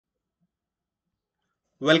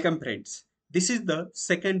Welcome friends. This is the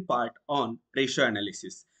second part on ratio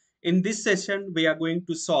analysis. In this session, we are going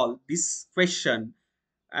to solve this question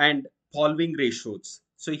and following ratios.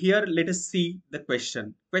 So here let us see the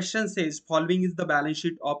question. Question says following is the balance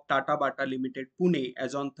sheet of Tata Bata Limited Pune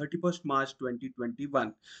as on 31st March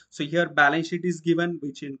 2021. So here balance sheet is given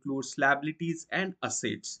which includes liabilities and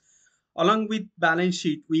assets. Along with balance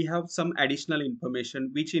sheet, we have some additional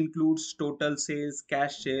information which includes total sales,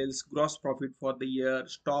 cash sales, gross profit for the year,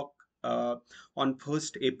 stock on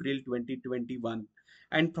 1st April 2021.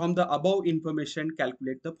 And from the above information,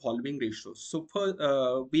 calculate the following ratios. So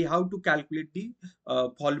we have to calculate the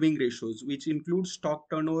following ratios, which include stock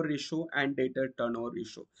turnover ratio and debtor turnover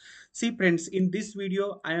ratio. See friends, in this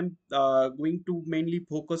video, I am going to mainly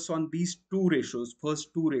focus on these two ratios,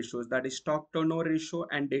 first two ratios, that is stock turnover ratio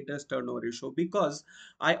and debtors turnover ratio, because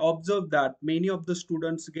I observe that many of the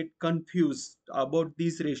students get confused about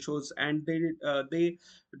these ratios and they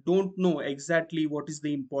don't know exactly what is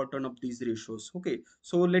the importance of these ratios. Okay,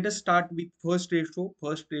 so let us start with first ratio.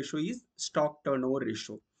 First ratio is stock turnover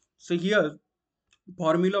ratio. So here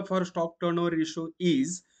formula for stock turnover ratio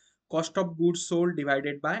is cost of goods sold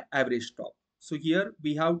divided by average stock. So here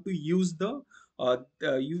we have to use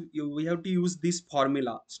we have to use this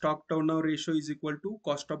formula. Stock turnover ratio is equal to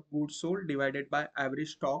cost of goods sold divided by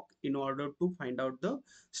average stock in order to find out the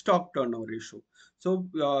stock turnover ratio. So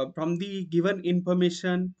from the given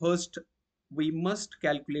information, first we must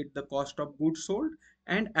calculate the cost of goods sold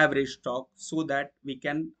and average stock so that we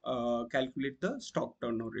can calculate the stock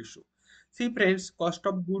turnover ratio. See friends, cost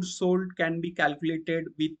of goods sold can be calculated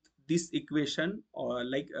with this equation, or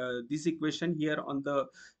like this equation here on the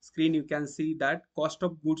screen. You can see that cost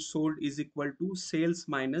of goods sold is equal to sales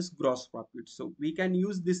minus gross profit. So we can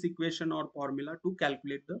use this equation or formula to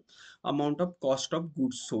calculate the amount of cost of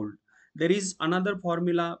goods sold. There is another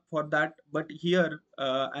formula for that, but here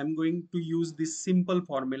I'm going to use this simple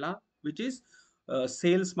formula, which is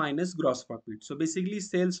sales minus gross profit. So basically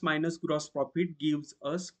sales minus gross profit gives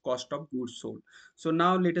us cost of goods sold. So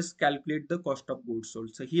now let us calculate the cost of goods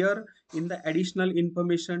sold. So here in the additional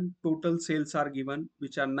information, total sales are given,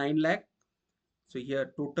 which are 9 lakh. So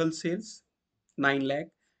here total sales 9 lakh,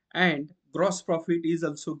 and gross profit is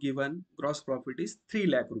also given. Gross profit is 3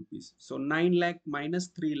 lakh rupees. So 9 lakh minus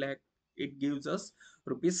 3 lakh, it gives us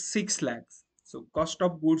rupees 6 lakhs. So cost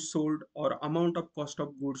of goods sold or amount of cost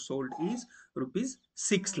of goods sold is rupees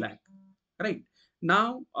 6 lakh. Right.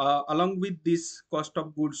 Now, along with this cost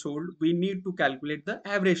of goods sold, we need to calculate the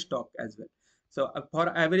average stock as well. So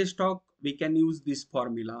for average stock, we can use this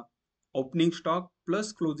formula: opening stock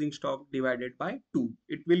plus closing stock divided by 2.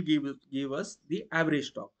 It will give us the average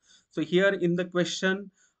stock. So here in the question,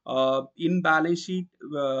 in balance sheet,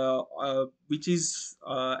 which is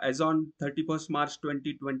as on 31st March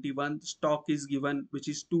 2021, stock is given, which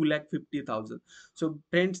is 2,50,000. So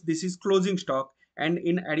friends, this is closing stock. And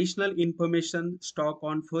in additional information, stock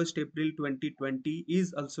on 1st April 2020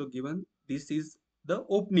 is also given. This is the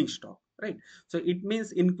opening stock, right? So it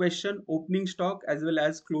means in question, opening stock as well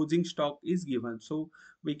as closing stock is given. So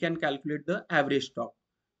we can calculate the average stock.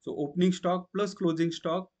 So opening stock plus closing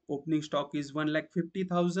stock, opening stock is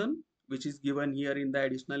 1,50,000, which is given here in the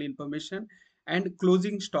additional information, and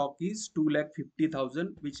closing stock is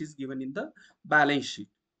 2,50,000, which is given in the balance sheet.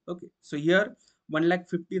 Okay, so here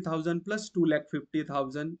 1,50,000 plus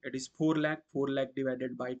 2,50,000, it is 4 lakh. 4 lakh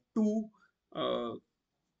divided by 2. Uh,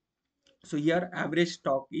 so here average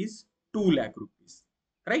stock is 2 lakh rupees,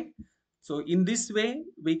 right? So in this way,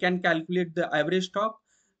 we can calculate the average stock.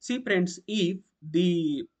 See friends, if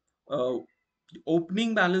the uh,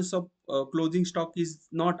 opening balance of closing stock is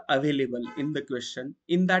not available in the question,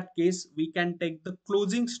 in that case, we can take the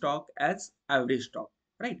closing stock as average stock,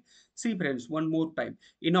 right? See friends, one more time.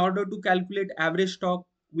 In order to calculate average stock,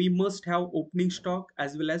 we must have opening stock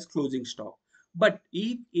as well as closing stock. But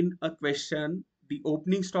if in a question the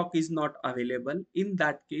opening stock is not available, in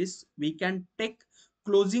that case we can take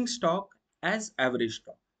closing stock as average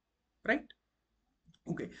stock, right?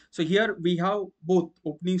 Okay, so here we have both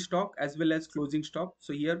opening stock as well as closing stock.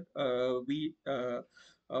 So here uh, we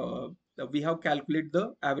have calculated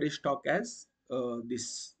the average stock as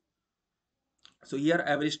this. So here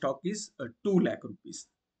average stock is 2 lakh rupees.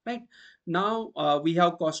 Right now we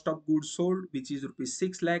have cost of goods sold, which is rupees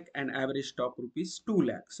 6 lakh, and average stock rupees 2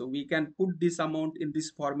 lakh. So we can put this amount in this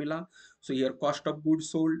formula. So here cost of goods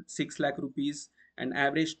sold 6 lakh rupees and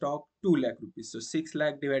average stock 2 lakh rupees. So 6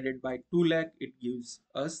 lakh divided by 2 lakh, it gives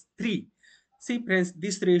us 3. See friends,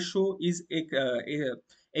 this ratio is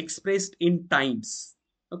expressed in times.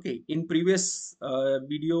 Okay, in previous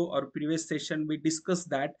video or previous session, we discussed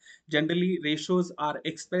that generally ratios are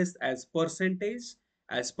expressed as percentage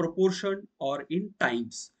as proportion or in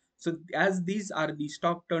times. So as these are the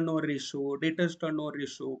stock turnover ratio, debtors turnover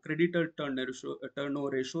ratio, creditor turnover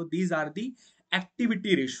ratio, these are the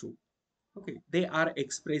activity ratio. Okay, they are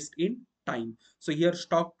expressed in time. So here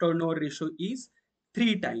stock turnover ratio is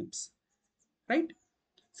 3 times, right?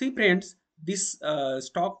 See friends, this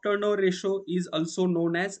stock turnover ratio is also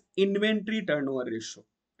known as inventory turnover ratio,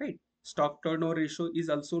 right? Stock turnover ratio is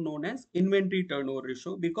also known as inventory turnover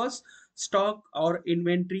ratio because stock or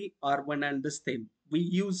inventory are one and the same. We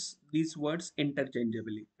use these words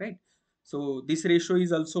interchangeably, right? So this ratio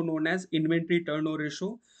is also known as inventory turnover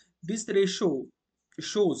ratio. This ratio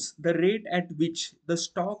shows the rate at which the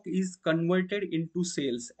stock is converted into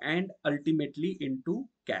sales and ultimately into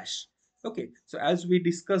cash. Okay, so as we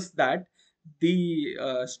discussed that the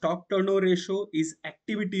stock turnover ratio is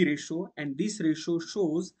activity ratio, and this ratio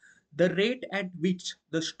shows the rate at which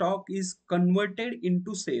the stock is converted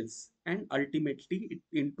into sales and ultimately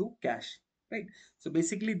into cash, right? So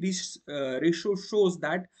basically this ratio shows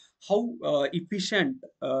that how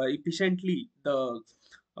efficiently the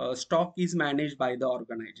stock is managed by the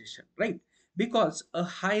organization, right? Because a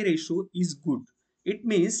high ratio is good. It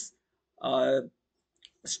means uh,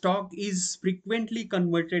 stock is frequently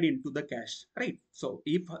converted into the cash, right? So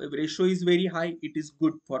if ratio is very high, it is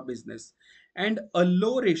good for business. And a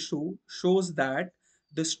low ratio shows that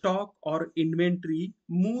the stock or inventory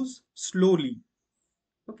moves slowly.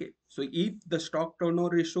 Okay, so if the stock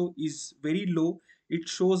turnover ratio is very low, it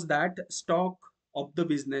shows that stock of the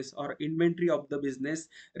business or inventory of the business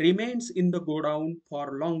remains in the godown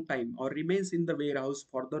for long time or remains in the warehouse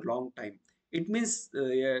for the long time. It means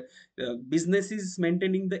business is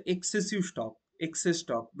maintaining the excess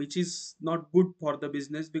stock, which is not good for the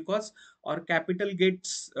business because our capital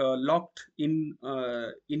gets locked in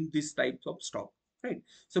this types of stock, right?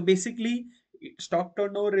 So basically stock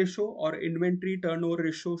turnover ratio or inventory turnover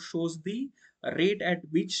ratio shows the rate at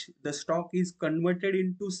which the stock is converted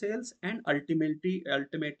into sales and ultimately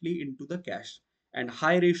into the cash. And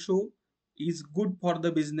high ratio is good for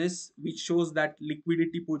the business, which shows that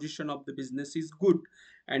liquidity position of the business is good,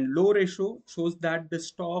 and low ratio shows that the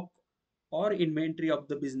stock or inventory of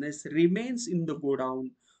the business remains in the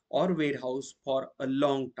godown or warehouse for a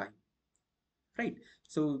long time, right?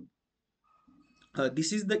 So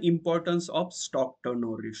this is the importance of stock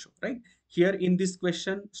turnover ratio, right? Here in this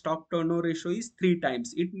question, stock turnover ratio is 3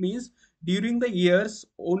 times. It means during the years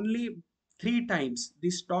only 3 times the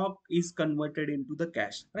stock is converted into the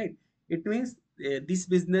cash, right? It means this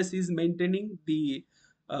business is maintaining the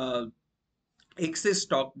uh, excess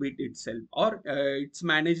stock with itself, or its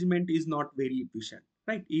management is not very efficient,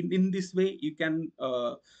 right? In this way you can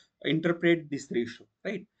interpret this ratio,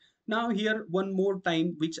 right? Now here one more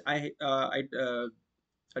time, which I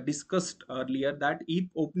discussed earlier, that if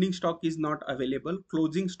opening stock is not available,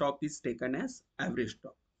 closing stock is taken as average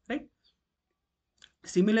stock, right?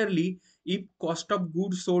 Similarly, if cost of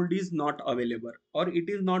goods sold is not available or it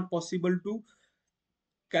is not possible to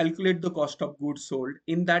calculate the cost of goods sold,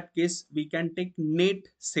 in that case we can take net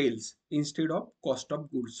sales instead of cost of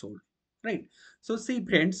goods sold, right? So see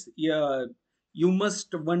friends, yeah, you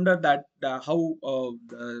must wonder that how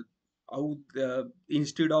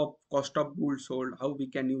instead of cost of goods sold, how we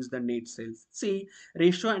can use the net sales. See,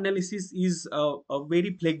 ratio analysis is a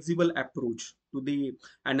very flexible approach to the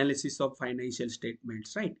analysis of financial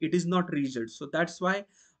statements, right? It is not rigid, so that's why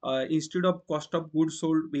instead of cost of goods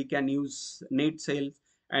sold we can use net sales.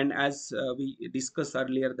 And as we discussed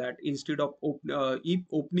earlier, that instead of if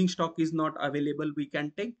opening stock is not available, we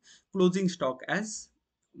can take closing stock as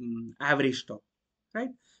average stock,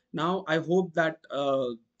 right? Now I hope that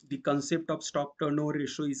the concept of stock turnover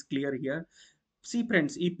ratio is clear here. See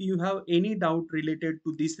friends, if you have any doubt related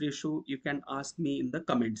to this ratio, you can ask me in the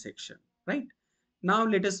comment section, right? Now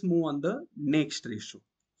let us move on the next ratio.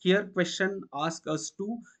 Here question asks us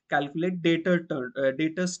to calculate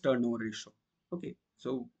data's turnover ratio. Okay,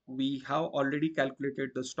 so we have already calculated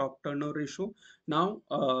the stock turnover ratio. Now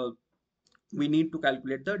we need to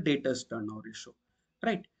calculate the data's turnover ratio,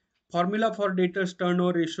 right? Formula for data's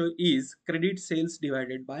turnover ratio is credit sales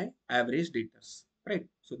divided by average debtors, right?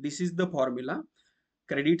 So this is the formula,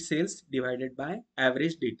 credit sales divided by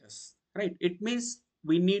average debtors, right? It means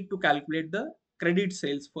we need to calculate the credit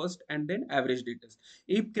sales first and then average debtors.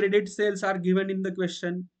 If credit sales are given in the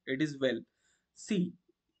question, it is well. See,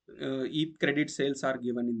 if credit sales are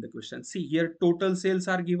given in the question, see here total sales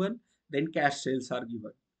are given, then cash sales are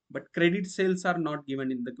given, but credit sales are not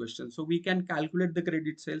given in the question. So we can calculate the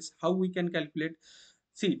credit sales. How we can calculate?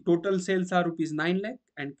 See, total sales are rupees 9 lakh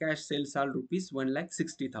and cash sales are rupees 1 lakh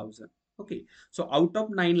 60,000. Okay, so out of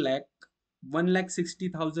 9 lakh,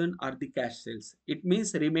 1,60,000 are the cash sales. It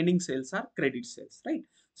means remaining sales are credit sales, right?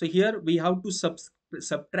 So here we have to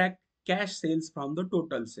subtract cash sales from the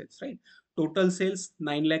total sales, right? Total sales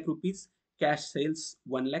 9 lakh rupees, cash sales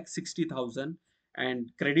 1,60,000,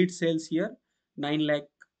 and credit sales here 9 lakh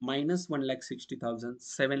minus 1,60,000,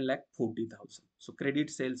 7 lakh 40,000. So credit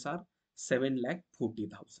sales are 7 lakh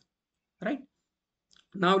 40,000, right?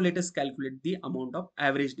 Now let us calculate the amount of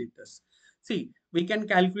average debtors. See, we can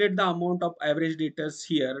calculate the amount of average debtors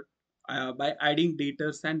here by adding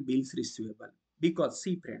debtors and bills receivable. Because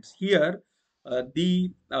see friends, here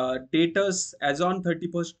the debtors as on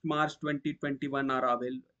 31st March 2021 are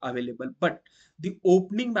available, but the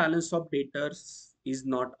opening balance of debtors is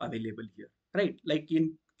not available here, right? Like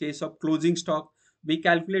in case of closing stock, we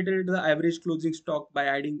calculated the average closing stock by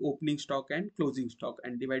adding opening stock and closing stock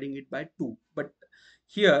and dividing it by 2. But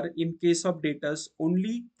here, in case of debtors,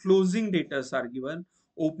 only closing debtors are given,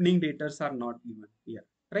 opening debtors are not given here,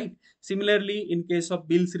 right? Similarly, in case of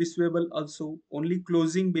bills receivable, also only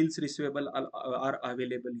closing bills receivable are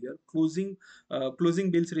available here. Closing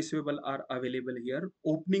bills receivable are available here.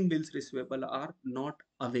 Opening bills receivable are not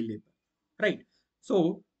available, right?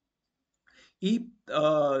 So if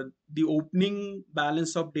the opening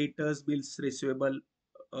balance of debtors bills receivable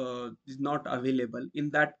is not available, in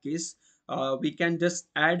that case we can just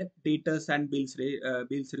add debtors and bills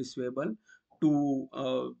receivable to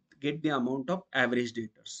get the amount of average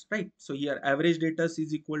debtors, right? So here average debtors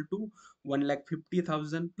is equal to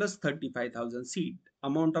 1,50,000 plus 35,000. See,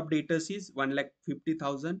 amount of debtors is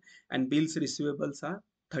 1,50,000 and bills receivables are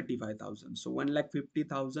 35,000. So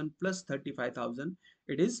 1,50,000 plus 35,000,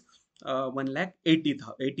 it is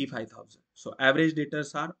 1,85,000. So average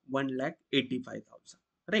debtors are 1,85,000.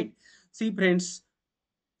 Right. See friends,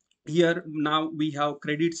 here now we have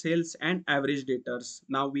credit sales and average debtors.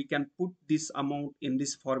 Now we can put this amount in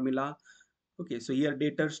this formula. Okay, so here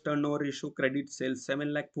debtors turnover ratio, credit sales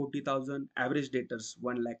 7,40,000, average debtors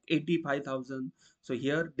 1,85,000. So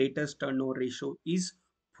here debtors turnover ratio is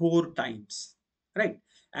 4 times, right?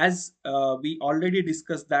 As we already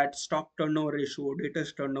discussed that stock turnover ratio,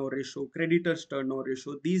 debtors turnover ratio, creditors turnover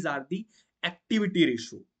ratio, these are the activity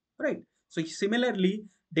ratio, right? So similarly,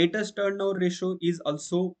 debtors turnover ratio is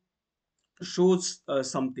also shows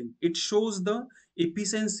something. It shows the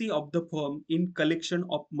efficiency of the firm in collection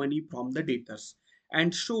of money from the debtors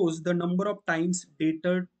and shows the number of times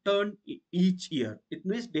debtor turn each year. It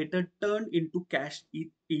means debtor turn into cash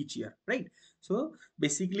each year, right? So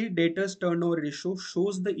basically debtors turnover ratio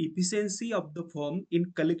shows the efficiency of the firm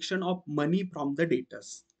in collection of money from the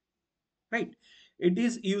debtors, right? It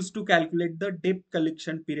is used to calculate the debt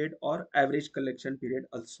collection period or average collection period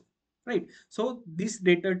also, right? So this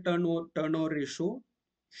data turnover ratio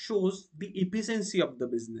shows the efficiency of the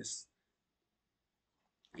business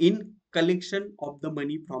in collection of the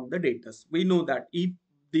money from the debtors. We know that if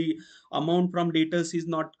the amount from debtors is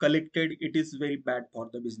not collected, it is very bad for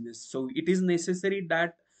the business. So it is necessary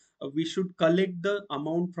that we should collect the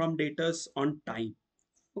amount from debtors on time.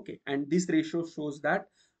 Okay, and this ratio shows that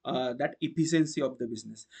that efficiency of the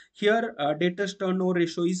business. Here debtors turnover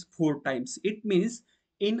ratio is 4 times. It means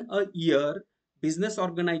in a year business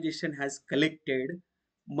organization has collected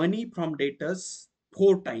money from debtors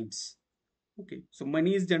 4 times. Okay, so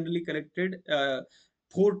money is generally collected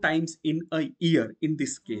 4 times in a year in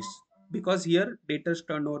this case, because here debtors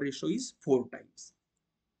turnover ratio is 4 times,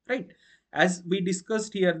 right? As we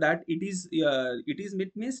discussed here that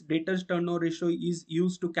it means debtors turnover ratio is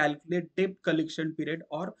used to calculate debt collection period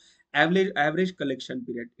or average collection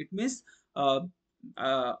period. It means uh,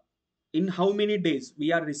 uh, in how many days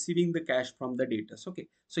we are receiving the cash from the debtors. Okay,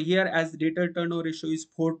 so here as debtor turnover ratio is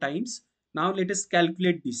 4 times, now let us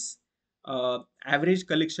calculate this average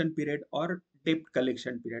collection period or debt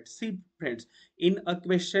collection period. See friends, in a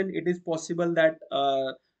question it is possible that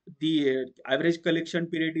the average collection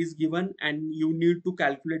period is given and you need to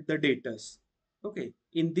calculate the debtors. Okay,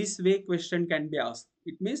 in this way question can be asked.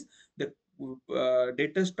 It means the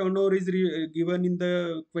debtors turnover is given in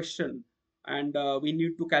the question and we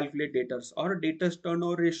need to calculate debtors, or debtors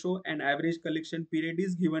turnover ratio and average collection period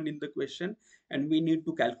is given in the question and we need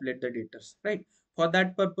to calculate the debtors, right? For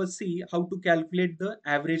that purpose, see how to calculate the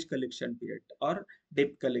average collection period or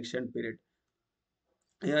debt collection period.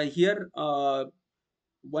 Here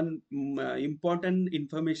one important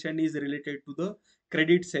information is related to the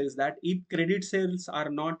credit sales, that if credit sales are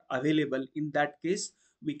not available, in that case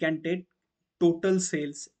we can take total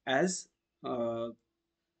sales as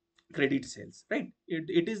credit sales, right?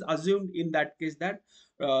 It is assumed in that case that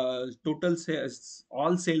total sales,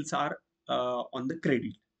 all sales are on the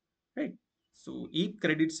credit, right? So if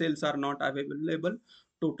credit sales are not available,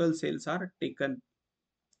 total sales are taken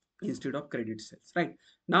instead of credit sales. Right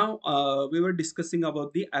now, we were discussing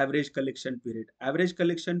about the average collection period. Average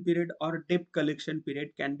collection period or debt collection period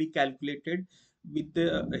can be calculated with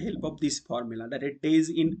the help of this formula, that is days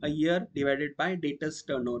in a year divided by debtors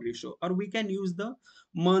turnover ratio, or we can use the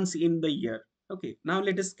months in the year. Okay, now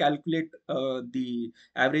let us calculate the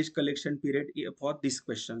average collection period for this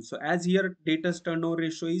question. So as here debtors turnover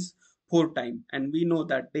ratio is 4 time, and we know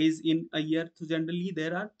that days in a year, so generally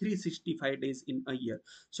there are 365 days in a year.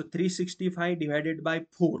 So 365 divided by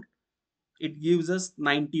 4, it gives us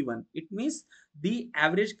 91. It means the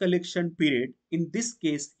average collection period in this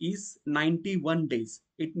case is 91 days.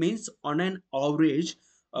 It means on an average,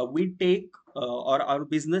 we take or our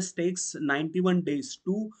business takes 91 days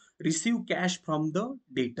to receive cash from the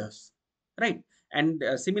debtors, right? And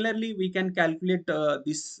similarly, we can calculate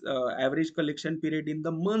this average collection period in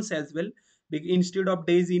the months as well. Instead of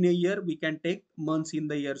days in a year, we can take months in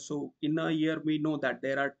the year. So in a year, we know that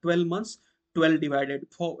there are 12 months. 12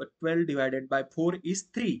 divided by 4 is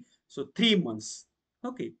 3, so 3 months.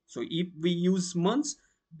 Okay, so if we use months,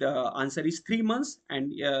 the answer is 3 months,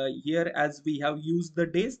 and here as we have used the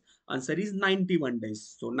days, answer is 91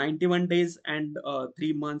 days. So 91 days and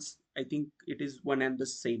 3 months, I think it is one and the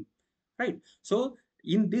same, right? So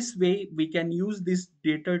in this way we can use this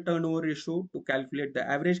debtor turnover ratio to calculate the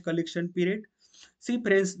average collection period. See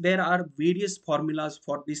friends, there are various formulas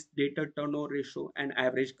for this debtor turnover ratio and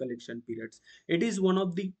average collection periods. It is one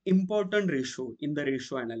of the important ratio in the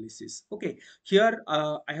ratio analysis. Okay, here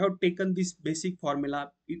I have taken this basic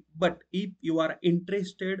formula, but if you are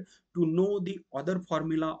interested to know the other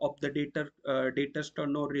formula of the debtor's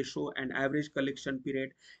turnover ratio and average collection period,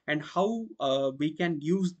 and how we can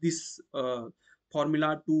use this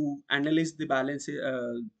formula to analyze the balance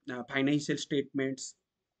financial statements,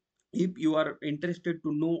 if you are interested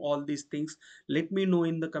to know all these things, let me know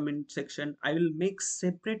in the comment section. I will make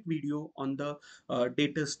separate video on the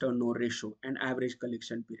debtors turnover ratio and average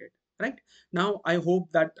collection period. Right now, I hope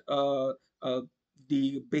that uh,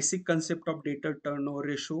 the basic concept of debtor turnover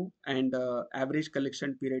ratio and average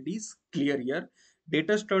collection period is clear here.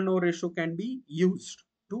 Debtors turnover ratio can be used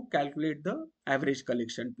to calculate the average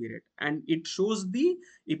collection period, and it shows the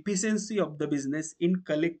efficiency of the business in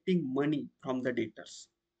collecting money from the debtors,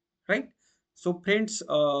 right? So friends,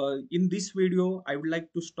 in this video I would like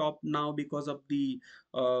to stop now because of the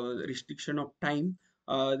restriction of time.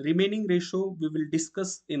 Remaining ratio we will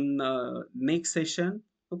discuss in next session.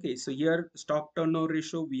 Okay, so here stock turnover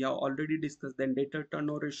ratio we have already discussed, then debtor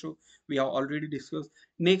turnover ratio we have already discussed.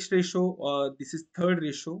 Next ratio, this is third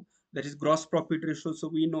ratio, that is gross profit ratio. So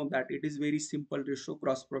we know that it is very simple ratio.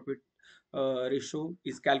 Gross profit ratio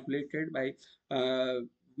is calculated by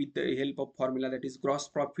with the help of formula, that is gross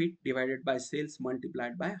profit divided by sales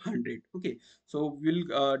multiplied by 100. Okay, so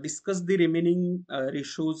we'll discuss the remaining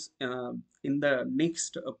ratios in the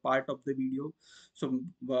next part of the video. So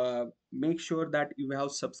make sure that you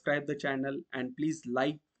have subscribed the channel, and please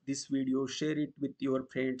like this video, share it with your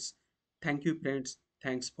friends. Thank you friends,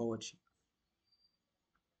 thanks for watching.